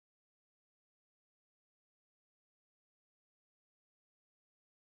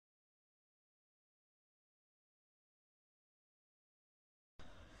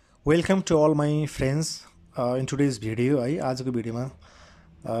Welcome to all my friends in today's video है आजको भिडियोमा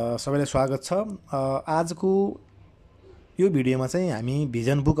सबैलाई स्वागत छ आजको यो भिडियोमा चाहिँ हामी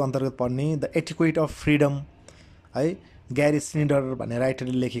भिजन बुक अन्तर्गत पढ्ने द एटिक्वेट अफ फ्रीडम है ग्यारी स्नाइडर भन्ने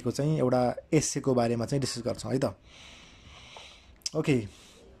राइटरले लेखेको चाहिँ एउटा एस्सेको बारेमा चाहिँ डिस्कस गर्छौं है त okay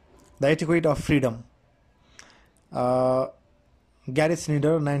the etiquette of freedom ग्यारी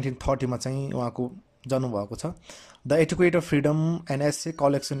Snyder 1930 मा चाहिँ उहाँको जन्म भएको छ The Etiquette of Freedom, an essay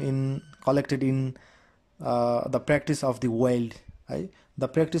collected in the practice of the wild है the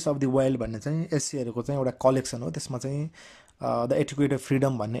practice of the wild भन्ने चाहिँ एस्सेहरुको चाहिँ एउटा कलेक्सन हो त्यसमा चाहिँ the Etiquette of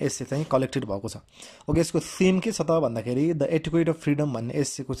Freedom भन्ने एस्से चाहिँ कलेक्टेड भएको छ ओके यसको थीम के छ त भन्दाखेरि the Etiquette of Freedom भन्ने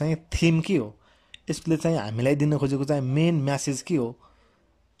एस्सेको चाहिँ थीम के हो यसले चाहिँ हामीलाई दिन खोजेको चाहिँ मेन मेसेज के हो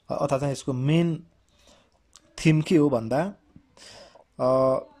अथवा चाहिँ यसको मेन थीम के हो भन्दा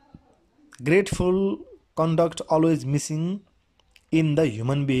grateful conduct always missing in the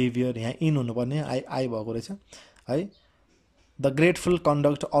human behavior यहाँ इन हुनुपर्ने आई भएको रहेछ है the grateful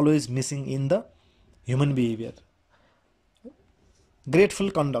conduct always missing in the human behavior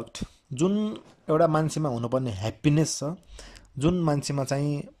grateful conduct जुन एउटा मान्छेमा हुनुपर्ने ह्याप्पीनेस छ जुन मान्छेमा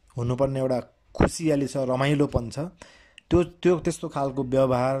चाहिँ हुनुपर्ने एउटा खुशियाली छ रमाइलोपन छ त्यो त्यस्तो खालको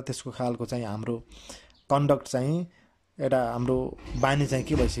व्यवहार त्यसको खालको चाहिँ हाम्रो कन्डक्ट चाहिँ एउटा हाम्रो बानी चाहिँ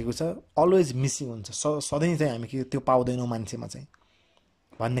के भइसकेको छ अलवेज मिसिङ हुन्छ सधैं चाहिँ हामी के त्यो पाउँदैनौं मान्छेमा चाहिँ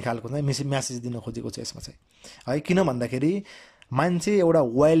भन्ने खालको चाहिँ मेसेज दिन खोजेको छ यसमा चाहिँ है किन भन्दाखेरि मान्छे एउटा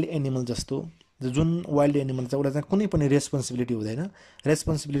वाइल्ड एनिमल जस्तो जुन वाइल्ड एनिमल चाहिँ एउटा चाहिँ कुनै पनि रेस्पोन्सिबिलिटी हुँदैन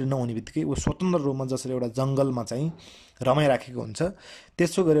रेस्पोन्सिबिलिटी नहुनेबित्तिकै उ स्वतन्त्र रूपमा जसरी एउटा जंगलमा चाहिँ रमाइराखेको हुन्छ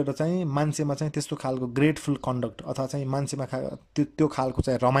त्यसो गरेर चाहिँ मान्छेमा चाहिँ त्यस्तो खालको ग्रेटफुल कन्डक्ट अथवा चाहिँ मान्छेमा त्यो खालको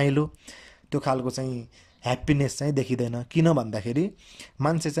चाहिँ रमाइलो त्यो खालको चाहिँ ह्याप्पीनेस चाहिँ देखिदैन किन भन्दाखेरि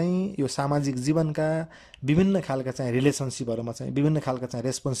मान्छे चाहिँ यो सामाजिक जीवनका विभिन्न खालका चाहिँ रिलेसनशिपहरुमा चाहिँ विभिन्न खालका चाहिँ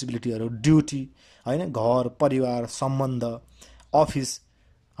रेस्पोन्सिबिलिटीहरु ड्युटी हैन घर परिवार सम्बन्ध अफिस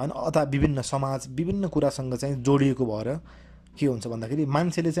हैन अथवा विभिन्न समाज विभिन्न कुरासँग चाहिँ जोडिएको भएर के हुन्छ भन्दाखेरि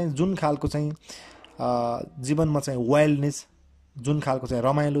मान्छेले चाहिँ जुन खालको चाहिँ जीवनमा चाहिँ वाइल्डनेस जुन खालको चाहिँ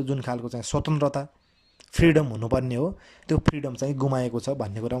रमाइलो जुन खालको चाहिँ स्वतन्त्रता फ्रीडम हुनुपर्ने हो त्यो फ्रीडम चाहिँ गुमाएको छ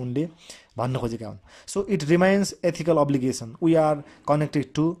भन्ने कुरा उनले भन्न खोजेका हुन् so it रिमाइन्स ethical obligation we are connected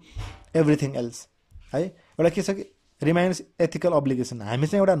to everything else है एउटा के छ कि रिमाइन्स एथिकल अब्लिगेसन हामी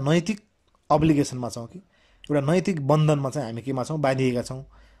चाहिँ एउटा नैतिक अब्लिगेसनमा छौं कि एउटा नैतिक बन्धनमा चाहिँ हामी केमा छौं बाँधिएका छौं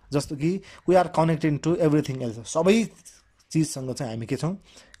जस्तो कि we are connected to everything else सबै चीजसँग चाहिँ हामी के छौं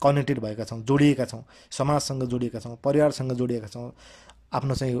कनेक्टेड भएका छौं जोडिएका छौं समाजसँग जोडिएका छौं परिवारसँग जोडिएका छौं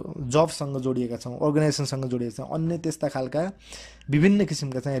आफ्नो चाहिँ जबसँग जोडिएका छौं अर्गनाइजेसनसँग जोडिएका छौं अन्य त्यस्ता खालका विभिन्न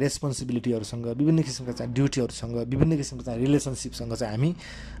किसिमका चाहिँ रेस्पोन्सिबिलिटीहरुसँग विभिन्न किसिमका चाहिँ ड्युटीहरुसँग विभिन्न किसिमका चाहिँ रिलेसनशिपसँग चाहिँ हामी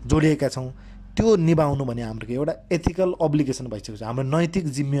जोडिएका छौं त्यो निभाउनु भने हाम्रो एउटा एथिकल अब्लिगेसन भइसकेको छ हाम्रो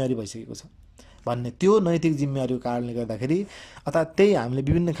नैतिक जिम्मेवारी भइसकेको छ भन्ने त्यो नैतिक जिम्मेवारीको कारणले गर्दाखेरि अथवा त्यही हामीले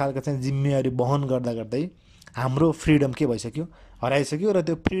विभिन्न खालका चाहिँ जिम्मेवारी वहन गर्दा गर्दै हाम्रो फ्रीडम के भइसक्यो हराइसक्यो र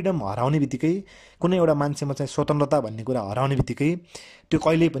त्यो फ्रीडम हराउने बित्तिकै कुनै एउटा मान्छेमा चाहिँ स्वतन्त्रता भन्ने कुरा हराउने बित्तिकै त्यो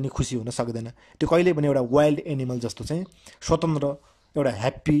कहिल्यै पनि खुशी हुन सक्दैन त्यो कहिल्यै पनि एउटा वाइल्ड एनिमल जस्तो चाहिँ स्वतन्त्र एउटा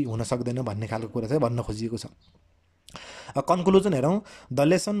ह्याप्पी हुन सक्दैन भन्ने खालको कुरा चाहिँ भन्न खोजिएको छ कन्क्लुजन हेरौं the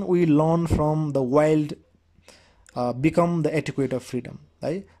lesson we learn from the wild become the etiquette of freedom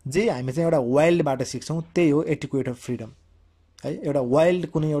है जे हामी चाहिँ एउटा वाइल्डबाट सिक्छौं त्यही हो एटिक्वेट अफ फ्रीडम है एउटा वाइल्ड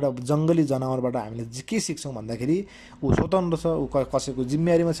कुनै एउटा जंगली जनावरबाट हामीले के सिक्छौं भन्दाखेरि उ स्वतन्त्र छ उ कसैको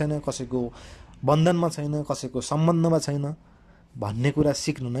जिम्मेवारीमा छैन कसैको बन्धनमा छैन कसैको सम्बन्धमा छैन भन्ने कुरा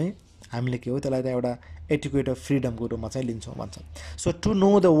सिक्नु नै हामीले के हो त्यसलाई एउटा एटिक्वेट अफ फ्रीडमको रूपमा चाहिँ लिन्छौं भन्छ so to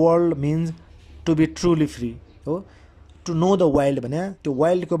know the world means to be truly free हो टु नो द वाइल्ड भने त्यो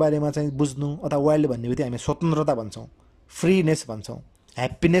वाइल्डको बारेमा चाहिँ बुझ्नु अथवा वाइल्ड भन्ने बित्तिकै हामी स्वतन्त्रता भन्छौं फ्रीनेस भन्छौं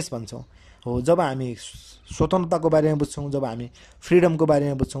ह्याप्पीनेस भन्छौं हो जब हामी स्वतन्त्रताको बारेमा बुझ्छौं जब हामी फ्रीडमको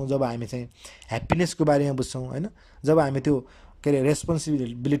बारेमा बुझ्छौं जब हामी चाहिँ ह्याप्पीनेसको बारेमा बुझ्छौं हैन जब हामी त्यो के रे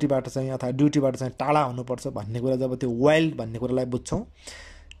रेस्पोन्सिबिलिटीबाट चाहिँ अथवा ड्युटीबाट चाहिँ टाढा हुनुपर्छ भन्ने कुरा जब त्यो वाइल्ड भन्ने कुरालाई बुझ्छौं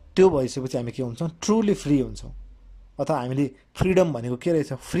त्यो भइसकेपछि हामी के हुन्छौं ट्रुली फ्री हुन्छौं अथवा हामीले फ्रीडम भनेको के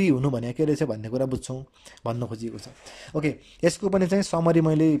रहेछ फ्री हुनु भनेको के रहेछ भन्ने कुरा बुझ्छौं भन्न खोजिएको छ ओके यसको पनि चाहिँ समरी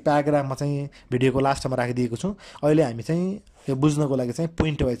मैले प्याराग्राफमा चाहिँ भिडियोको लास्टमा राखिदिएको छु अहिले हामी चाहिँ यो बुझ्नको लागि चाहिँ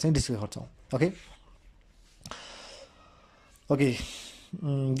पोइन्ट वाइज चाहिँ डिस्कस गर्छौं okay okay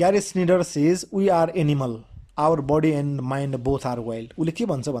ग्यारी Snyder says we are animal our body and mind both are wild उले के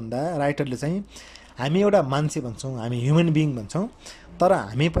भन्छ भन्दा राइटरले चाहिँ हामी एउटा मान्छे भन्छौं हामी ह्युमन बीइङ भन्छौं तर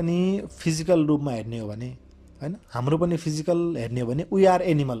हामी पनि फिजिकल रूपमा हेर्ने हो भने हैन हाम्रो पनि फिजिकल हेर्ने हो भने वी आर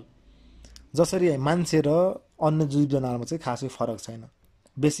एनिमल जसरी मान्छे र अन्य जीव जनावरमा चाहिँ खासै फरक छैन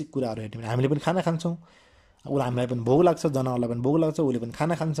बेसिक कुराहरु हेर्ने भने हामीले पनि खाना खान्छौं उसलाई हामीलाई पनि भोक लाग्छ, जनावरलाई पनि भोक लाग्छ, उसले पनि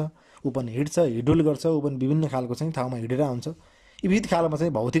खाना खान्छ, ऊ पनि हिँड्छ, हिडुल गर्छ, ऊ पनि विभिन्न खालको चाहिँ ठाउँमा हिँडेर आउँछ। यी विविध खालमा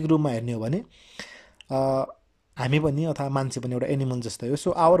चाहिँ भौतिक रूपमा हेर्ने हो भने हामी पनि अथवा मान्छे पनि एउटा एनिमल जस्तै हो। So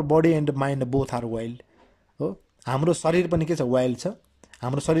our body and mind both are wild हो। हाम्रो शरीर पनि के छ, वाइल्ड छ।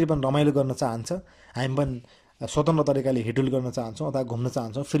 हाम्रो शरीर पनि रमाइलो गर्न चाहन्छ, हामी पनि स्वतन्त्र तरिकाले हिडुल गर्न चाहन्छौँ अथवा घुम्न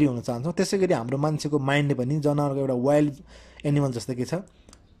चाहन्छौँ, फ्री हुन चाहन्छौँ। त्यसै गरी हाम्रो मान्छेको माइन्ड पनि जनावरको एउटा वाइल्ड एनिमल जस्तै के छ,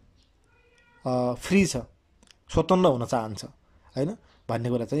 फ्री छ, स्वतन्त्र हुन चाहन्छ हैन भन्ने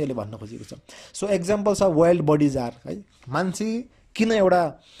कुरा चाहिँ यसले भन्न खोजेको छ। So examples of wild bodies are है, मान्छे किन एउटा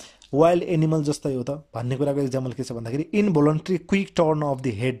वाइल्ड एनिमल जस्तै हो त भन्ने कुराको एक्जाम्पल के छ भन्दाखेरि इनभोलन्ट्री quick turn of the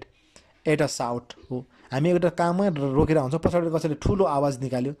head at a साउट हो। हामी एउटा काममा रोकेर हुन्छौँ, पछाडि कसैले ठुलो आवाज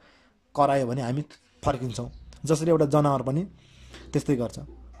निकाल्यो, करायो भने हामी फर्किन्छौँ। जसरी एउटा जनावर पनि त्यस्तै गर्छ,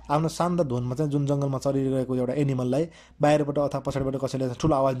 आफ्नो शान्त धुनमा चाहिँ जुन जङ्गलमा चलिरहेको एउटा एनिमललाई बाहिरबाट अथवा पछाडिबाट कसैले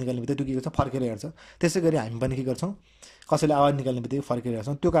ठुलो आवाज निकाल्ने बित्तिकै त्यो के गर्छ, फर्केर हेर्छ। त्यसै गरी हामी पनि के गर्छौँ, कसैले आवाज निकाल्ने बित्तिकै फर्केर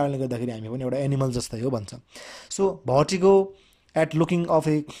हेर्छौँ। त्यो कारणले गर्दाखेरि हामी पनि एउटा एनिमल जस्तै हो भन्छ। सो भर्टिगो एट लुकिङ अफ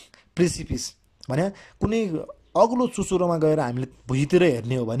ए प्रिसिपिस भने कुनै अग्लो चुचुरोमा गएर हामीले भुइँतिर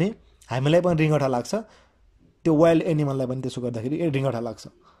हेर्ने हो भने हामीलाई पनि रिङ्गटा लाग्छ, त्यो वाइल्ड एनिमललाई पनि त्यसो गर्दाखेरि रिङ्गटा लाग्छ।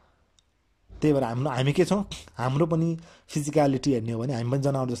 त्यही भएर हामी के छौँ, हाम्रो पनि फिजिकलिटी हेर्ने हो भने हामी पनि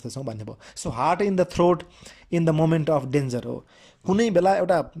जनावर जस्तै छौँ भन्ने भयो। So heart in the throat in the moment of danger हो। कुनै बेला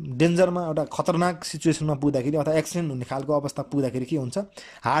एउटा डेन्जरमा, एउटा खतरनाक सिचुएसनमा पुग्दाखेरि अथवा एक्सिडेन्ट हुने खालको अवस्था पुग्दाखेरि के हुन्छ,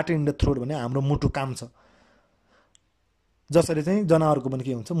 हार्ट इन द थ्रोट भने हाम्रो मुटु काम छ। जसरी चाहिँ जनावरको पनि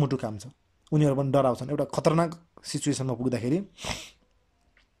के हुन्छ, मुटु काम छ। उनीहरू पनि डराउँछन्, एउटा खतरनाक सिचुएसनमा पुग्दाखेरि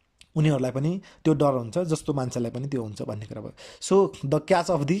उनीहरूलाई पनि त्यो डर हुन्छ जस्तो मान्छेलाई पनि त्यो हुन्छ भन्ने कुरा भयो। So the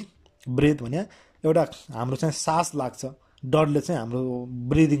catch of the breath भने एउटा हाम्रो चाहिँ सास लाग्छ, डरले चाहिँ हाम्रो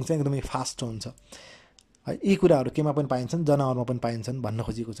ब्रिदिङ चाहिँ एकदमै फास्ट हुन्छ है। यी कुराहरू केमा पनि पाइन्छन्, जनावरमा पनि पाइन्छन् भन्न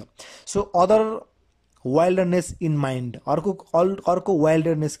खोजिएको छ। So other wildness in mind, अर्को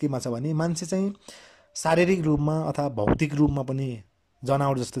वाइल्डनेस केमा छ भने मान्छे चाहिँ शारीरिक रूपमा अथवा भौतिक रूपमा पनि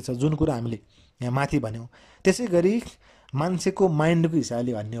जनावर जस्तै छ, जुन कुरा हामीले यहाँ माथि भन्यौँ। त्यसै गरी मान्छेको माइन्डको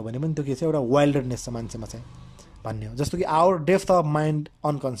हिसाबले भन्ने हो भने पनि त्यो के छ, एउटा वाइल्डनेस छ मान्छेमा चाहिँ भन्ने हो। जस्तो कि our depth of mind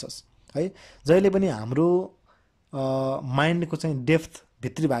unconscious है, जहिले पनि हाम्रो माइन्डको चाहिँ डेप्थ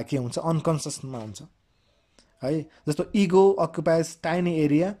भित्री भाग के हुन्छ, अनकन्सियसमा हुन्छ है। जस्तो ego अक्युपाइज tiny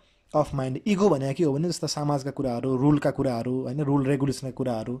area of mind. Ego भने के हो भने जस्तो समाजका कुराहरू, रुलका कुराहरू होइन, रुल रेगुलेसनका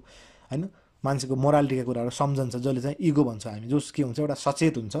कुराहरू होइन, मान्छेको मोरालिटीका कुराहरू सम्झन्छ, जसले चाहिँ इगो भन्छ हामी। जो के हुन्छ, एउटा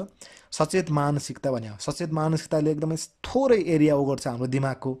सचेत हुन्छ, सचेत मानसिकता भने। सचेत मानसिकताले एकदमै थोरै एरिया ओगट्छ हाम्रो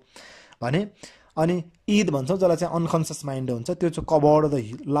दिमागको भने। अनि ईद भन्छौँ जसलाई चाहिँ अनकन्सियस माइन्ड हुन्छ, त्यो चाहिँ covered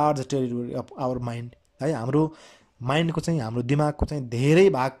the large territory of our mind है। हाम्रो माइन्डको चाहिँ, हाम्रो दिमागको चाहिँ धेरै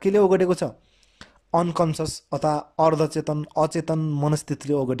भाग केले ओगटेको छ, अनकन्सियस अथवा अर्धचेतन अचेतन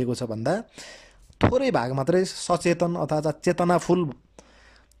मनस्थितिले ओगटेको छ भन्दा थोरै भाग मात्रै सचेतन अथवा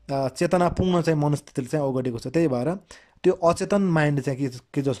चेतनापूर्ण चाहिँ मनस्थितिले चाहिँ ओगटेको छ। त्यही भएर त्यो अचेतन माइन्ड चाहिँ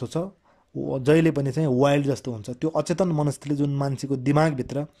के जस्तो छ, जहिले पनि चाहिँ वाइल्ड जस्तो हुन्छ। त्यो अचेतन मनस्थितिले जुन मान्छेको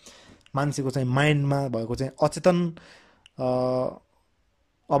दिमागभित्र, मान्छेको चाहिँ माइन्डमा भएको चाहिँ अचेतन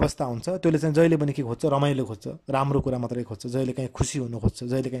अवस्था हुन्छ, त्यसले चाहिँ जहिले पनि के खोज्छ, रमाइलो खोज्छ, राम्रो कुरा मात्रै खोज्छ, जहिले काहीँ खुसी हुनु खोज्छ,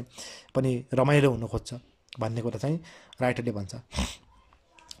 जहिले काहीँ पनि रमाइलो हुनु खोज्छ भन्ने कुरा चाहिँ राइटरले भन्छ।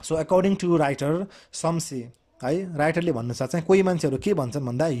 So according to writer some से है, राइटरले भन्नुसार चाहिँ कोही मान्छेहरू के भन्छन्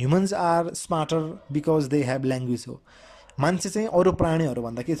भन्दा humans are smarter because they have language हो। मान्छे चाहिँ अरू प्राणीहरू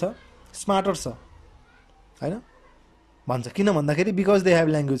भन्दा के छ, स्मार्टर छ होइन भन्छ। किन भन्दाखेरि बिकज दे हेभ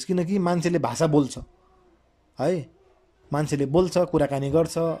ल्याङ्ग्वेज, किनकि मान्छेले भाषा बोल्छ है, मान्छेले बोल्छ, कुराकानी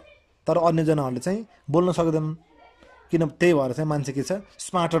गर्छ, तर अन्य जनावरले चाहिँ बोल्न सक्दैनन्। किन, त्यही भएर चाहिँ मान्छे के छ,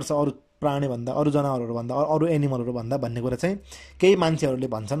 स्मार्टर छ अरू प्राणीभन्दा, अरू जनावरहरूभन्दा, अरू एनिमलहरूभन्दा भन्ने कुरा चाहिँ केही मान्छेहरूले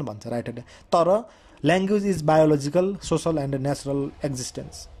भन्छन् भन्छ राइटरले। तर language is biological, social and natural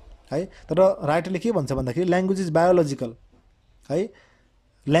existence है। तर राइटरले के भन्छ भन्दाखेरि ल्याङ्ग्वेज इज बायोलोजिकल है,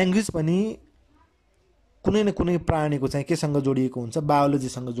 ल्याङ्ग्वेज पनि कुनै न कुनै प्राणीको चाहिँ केसँग जोडिएको हुन्छ,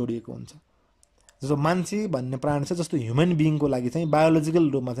 बायोलोजीसँग जोडिएको हुन्छ। जस्तो मान्छे भन्ने प्राणी छ, जस्तो ह्युमन बिइङको लागि चाहिँ बायोलोजिकल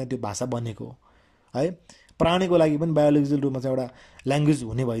रूपमा चाहिँ त्यो भाषा बनेको हो है। प्राणीको लागि पनि बायोलोजिकल रूपमा चाहिँ एउटा ल्याङ्ग्वेज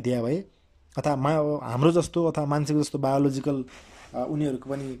हुने भइदिया भए, अथवा हाम्रो जस्तो अथवा मान्छेको जस्तो बायोलोजिकल उनीहरूको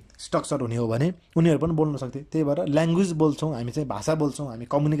पनि स्ट्रक्चर हुने हो भने उनीहरू पनि बोल्न सक्थे। त्यही भएर ल्याङ्ग्वेज बोल्छौँ हामी, चाहिँ भाषा बोल्छौँ हामी,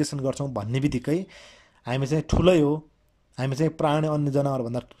 कम्युनिकेसन गर्छौँ भन्ने बित्तिकै हामी चाहिँ ठुलै हो, हामी चाहिँ प्राणी अन्य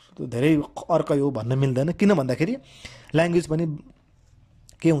जनावरभन्दा धेरै अर्कै हो भन्न मिल्दैन। किन भन्दाखेरि ल्याङ्ग्वेज पनि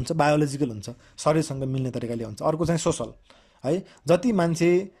के हुन्छ, बायोलोजिकल हुन्छ, शरीरसँग मिल्ने तरिकाले हुन्छ। अर्को चाहिँ सोसल है, जति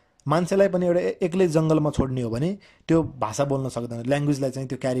मान्छेलाई पनि एउटा एक्लै जङ्गलमा छोड्ने हो भने त्यो भाषा बोल्न सक्दैन, ल्याङ्ग्वेजलाई चाहिँ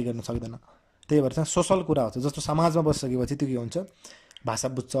त्यो क्यारी गर्न सक्दैन। त्यही भएर चाहिँ सोसल कुरा हुन्छ। जस्तो समाजमा बसिसकेपछि त्यो के हुन्छ, भाषा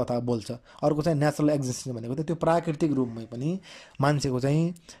बुझ्छ अथवा बोल्छ। अर्को चाहिँ नेचुरल एक्जिस्टेन्स भनेको चाहिँ त्यो प्राकृतिक रूपमै पनि मान्छेको चाहिँ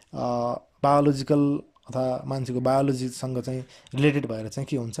बायोलोजिकल अथवा मान्छेको बायोलोजीसँग चाहिँ रिलेटेड भएर चाहिँ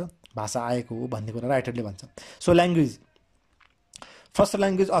के हुन्छ भाषा आएको हो भन्ने कुरा राइटरले भन्छ। So language first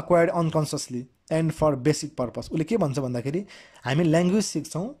language acquired unconsciously and for basic purpose. उसले के भन्छ भन्दाखेरि हामी ल्याङ्ग्वेज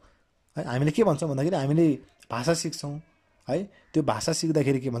सिक्छौँ है, हामीले के भन्छौँ भन्दाखेरि हामीले भाषा सिक्छौँ है, त्यो भाषा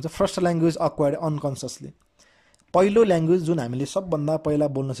सिक्दाखेरि के भन्छ फर्स्ट ल्याङ्ग्वेज अक्वायर्ड अनकन्सियसली, पहिलो ल्याङ्ग्वेज जुन हामीले सबभन्दा पहिला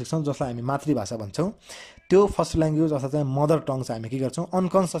बोल्न सिक्छौँ जसलाई हामी मातृभाषा भन्छौँ त्यो फर्स्ट ल्याङ्ग्वेज अथवा चाहिँ मदर टङ चाहिँ हामी के गर्छौँ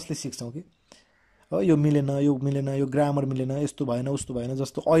अनकन्सियसली सिक्छौँ कि यो मिलेन यो ग्रामर मिलेन, यस्तो भएन उस्तो भएन।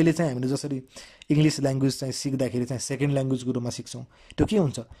 जस्तो अहिले चाहिँ हामीले जसरी इङ्ग्लिस ल्याङ्ग्वेज चाहिँ सिक्दाखेरि चाहिँ सेकेन्ड ल्याङ्ग्वेजको रूपमा सिक्छौँ, त्यो के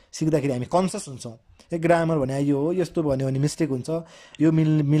हुन्छ सिक्दाखेरि हामी कन्सियस हुन्छौँ, यो ग्रामर भने यो हो, यस्तो भन्यो भने मिस्टेक हुन्छ, यो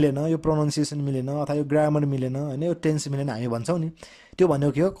मिलेन, यो प्रोनाउन्सिएसन मिलेन अथवा यो ग्रामर मिलेन होइन, यो टेन्स मिलेन हामी भन्छौँ नि, त्यो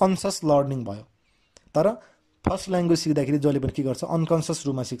भनेको के हो कन्सियस लर्निङ भयो। तर फर्स्ट ल्याङ्ग्वेज सिक्दाखेरि जसले पनि के गर्छ अनकन्सियस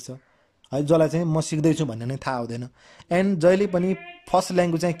रूपमा सिक्छ है, जसलाई चाहिँ म सिक्दैछु भन्ने नै थाहा हुँदैन। एन्ड जहिले पनि फर्स्ट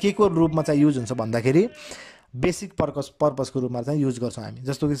ल्याङ्ग्वेज चाहिँ के को रूपमा चाहिँ युज हुन्छ भन्दाखेरि बेसिक पर्पसको रूपमा चाहिँ युज गर्छौँ हामी।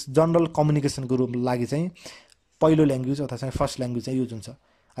 जस्तो कि जनरल कम्युनिकेसनको रूप लागि चाहिँ पहिलो ल्याङ्ग्वेज अथवा चाहिँ फर्स्ट ल्याङ्ग्वेज चाहिँ युज हुन्छ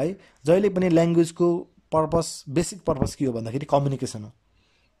है। जहिले पनि ल्याङ्ग्वेजको पर्पस बेसिक पर्पस के हो भन्दाखेरि कम्युनिकेसन हो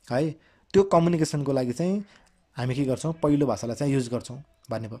है, त्यो कम्युनिकेसनको लागि चाहिँ हामी के गर्छौँ पहिलो भाषालाई चाहिँ युज गर्छौँ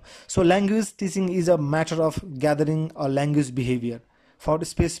भन्ने भयो। So language teaching is a matter of gathering a language behaviour for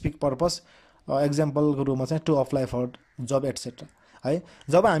specific purpose, एक्जाम्पलको रूपमा चाहिँ to apply for job etcetera है।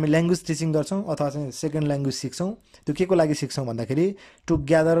 जब हामी ल्याङ्ग्वेज टिचिङ गर्छौँ अथवा चाहिँ सेकेन्ड ल्याङ्ग्वेज सिक्छौँ त्यो के को लागि सिक्छौँ भन्दाखेरि to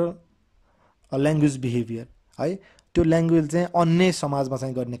gather a language behaviour है, त्यो ल्याङ्ग्वेज चाहिँ अन्य समाजमा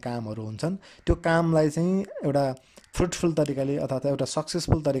चाहिँ गर्ने कामहरू हुन्छन्, त्यो कामलाई चाहिँ एउटा फ्रुटफुल तरिकाले अथवा एउटा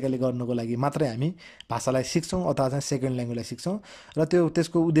सक्सेसफुल तरिकाले गर्नुको लागि मात्रै हामी भाषालाई सिक्छौँ अथवा चाहिँ सेकेन्ड ल्याङ्ग्वेजलाई सिक्छौँ। र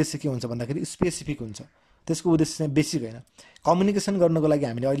त्यसको उद्देश्य के हुन्छ भन्दाखेरि स्पेसिफिक हुन्छ, त्यसको उद्देश्य चाहिँ बेसिक होइन। कम्युनिकेसन गर्नको लागि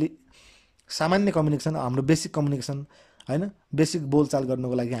हामीले अहिले सामान्य कम्युनिकेसन हाम्रो बेसिक कम्युनिकेसन होइन, बेसिक बोलचाल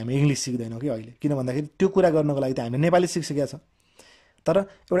गर्नुको लागि हामी इङ्ग्लिस सिक्दैनौँ कि अहिले, किन भन्दाखेरि त्यो कुरा गर्नुको लागि त हामीले नेपाली सिकिसकेका छ। तर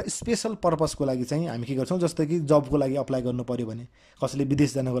एउटा स्पेसल पर्पसको लागि चाहिँ हामी के गर्छौँ जस्तो कि जबको लागि अप्लाई गर्नु पऱ्यो भने कसैले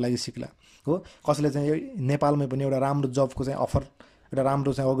विदेश जानको लागि सिक्ला हो, कसैले चाहिँ नेपालमै पनि एउटा राम्रो जबको चाहिँ अफर एउटा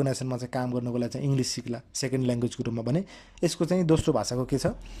राम्रो चाहिँ अर्गनाइजेसनमा चाहिँ काम गर्नुको लागि चाहिँ इङ्ग्लिस सिक्ला सेकेन्ड ल्याङ्ग्वेजको रूपमा भने यसको चाहिँ दोस्रो भाषाको के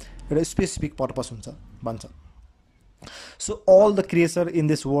छ एउटा स्पेसिफिक पर्पस हुन्छ भन्छ। So all the creature in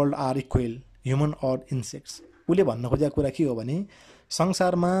this world are equal human or insects. उसले भन्न खोजेको कुरा के हो भने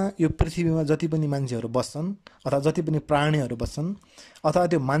संसारमा यो पृथ्वीमा जति पनि मान्छेहरू बस्छन् अथवा जति पनि प्राणीहरू बस्छन् अथवा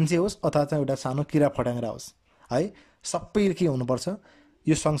त्यो मान्छे होस् अथवा चाहिँ एउटा सानो किरा फट्याङ्ग्रा होस् है, सबै के हुनुपर्छ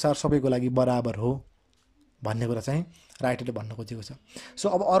यो संसार सबैको लागि बराबर हो भन्ने कुरा चाहिँ राइटरले भन्न खोजेको छ। सो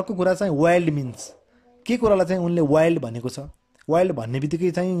अब अर्को कुरा चाहिँ वाइल्ड मिन्स के कुरालाई चाहिँ उनले वाइल्ड भनेको छ, वाइल्ड भन्ने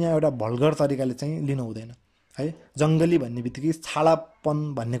बित्तिकै चाहिँ यहाँ एउटा भल्गर तरिकाले चाहिँ लिनु हुँदैन है, जङ्गली भन्ने बित्तिकै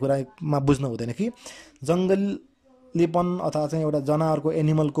छाडापन भन्ने कुरामा बुझ्नु हुँदैन कि जङ्गलीपन अथवा चाहिँ एउटा जनावरको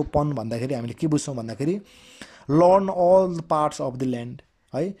एनिमलको पन भन्दाखेरि हामीले के बुझ्छौँ भन्दाखेरि learn all the parts of the land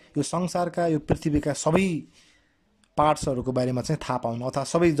है, यो संसारका यो पृथ्वीका सबै पार्ट्सहरूको बारेमा चाहिँ थाहा पाउनु अथवा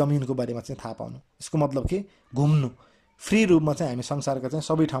सबै जमिनको बारेमा चाहिँ थाहा पाउनु। यसको मतलब के घुम्नु फ्री रूपमा चाहिँ हामी संसारका चाहिँ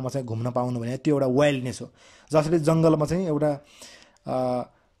सबै ठाउँमा चाहिँ घुम्न पाउनु भने त्यो एउटा वाइल्डनेस हो। जसरी जङ्गलमा चाहिँ एउटा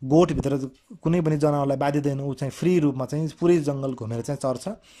गोठभित्र कुनै पनि जनावरलाई बाँधिँदैन, ऊ चाहिँ फ्री रूपमा चाहिँ पुरै जङ्गल घुमेर चाहिँ चर्छ,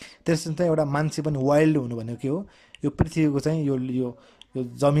 त्यसरी चाहिँ एउटा मान्छे पनि वाइल्ड हुनु भनेको के हो यो पृथ्वीको चाहिँ यो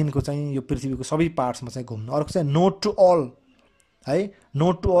जमिनको चाहिँ यो पृथ्वीको सबै पार्ट्समा चाहिँ घुम्नु। अर्को चाहिँ नो टु अल है,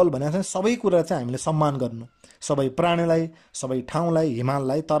 नो टु अल भनेर चाहिँ सबै कुरा चाहिँ हामीले सम्मान गर्नु, सबै प्राणीलाई सबै ठाउँलाई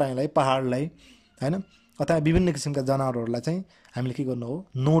हिमाललाई तराईलाई पहाडलाई होइन अथवा विभिन्न किसिमका जनावरहरूलाई चाहिँ हामीले के गर्नु हो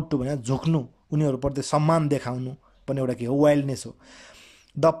नो टु भनेर झुक्नु, उनीहरूप्रति सम्मान देखाउनु पनि एउटा के हो वाइल्डनेस हो।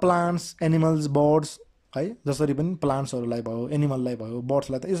 द प्लान्ट्स एनिमल्स बर्ड्स है, जसरी पनि प्लान्ट्सहरूलाई भयो एनिमललाई भयो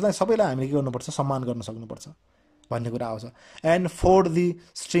बर्ड्सलाई त यसलाई सबैलाई हामीले के गर्नुपर्छ सम्मान गर्न सक्नुपर्छ भन्ने कुरा आउँछ। And Ford the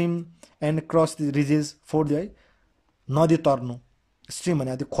stream and cross the ridges, Ford the है नदी तर्नु, स्ट्रिम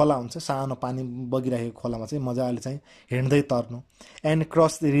भने त्यो खोला हुन्छ सानो पानी बगिरहेको खोलामा चाहिँ मजाले चाहिँ हिँड्दै तर्नु। एन्ड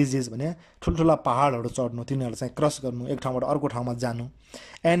क्रस द रिजेस भने ठुल्ठुला पहाडहरू चढ्नु, तिनीहरू चाहिँ क्रस गर्नु, एक ठाउँबाट अर्को ठाउँमा जानु।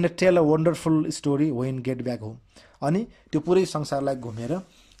 And tell a wonderful story when get back home, अनि त्यो पुरै संसारलाई घुमेर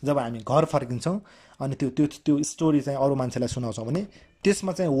जब हामी घर फर्किन्छौँ अनि त्यो स्टोरी चाहिँ अरू मान्छेलाई सुनाउँछौँ भने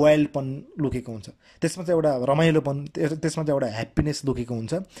त्यसमा चाहिँ वाइल्डपन लुकेको हुन्छ, त्यसमा चाहिँ एउटा रमाइलोपन, त्यसमा चाहिँ एउटा ह्याप्पिनेस लुकेको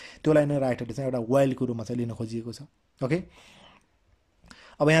हुन्छ। त्यसलाई नै राइटरले चाहिँ एउटा वाइल्डको रूपमा चाहिँ लिन खोजिएको छ। ओके,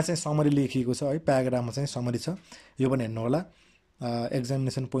 अब यहाँ चाहिँ समरी लेखिएको छ है, प्याराग्राफमा चाहिँ समरी छ, यो पनि हेर्नु होला।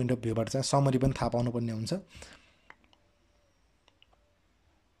 एक्जामिनेसन पोइन्ट अफ भ्यूबाट चाहिँ समरी पनि थाहा पाउनुपर्ने हुन्छ।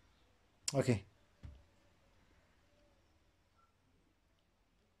 ओके।